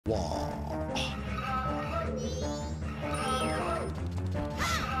Whoa.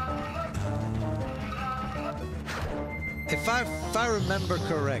 If I remember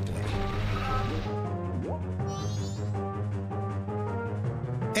correctly.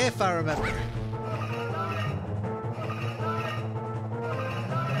 If I remember.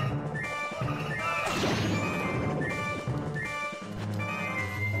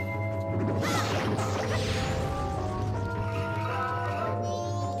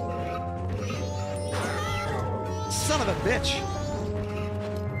 Son of a bitch.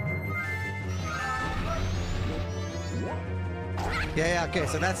 Yeah, okay,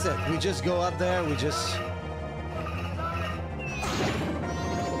 so that's it. We just go up there, we just...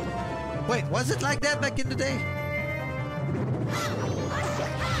 Wait, was it like that back in the day?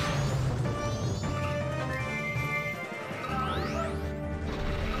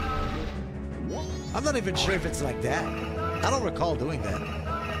 I'm not even sure if it's like that. I don't recall doing that.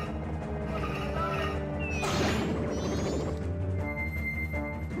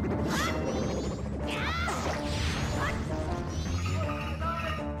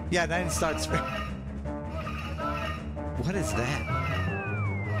 Yeah, then it starts. What is that?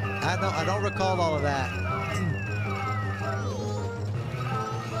 I don't recall all of that.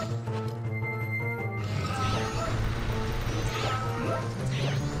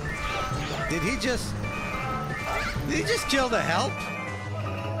 Did he just kill the help?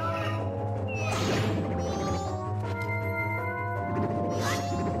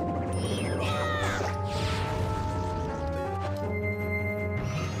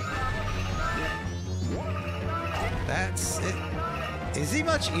 That's it. Is he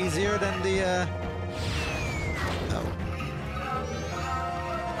much easier than the oh.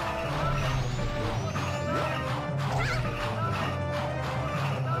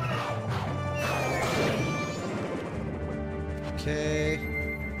 Okay.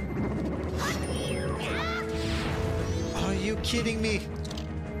 Are you kidding me?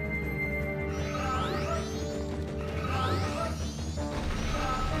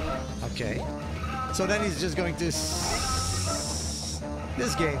 Okay. So then he's just going to...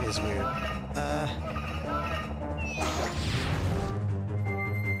 This game is weird.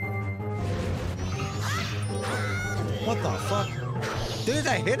 What the fuck? Did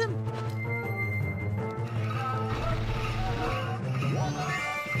I hit him?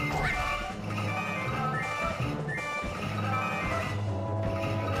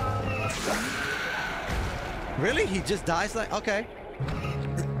 Really? He just dies like... Okay.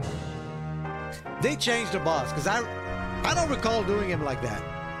 They changed the boss, because I don't recall doing him like that.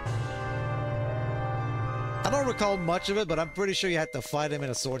 I don't recall much of it, but I'm pretty sure you had to fight him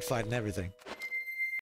in a sword fight and everything.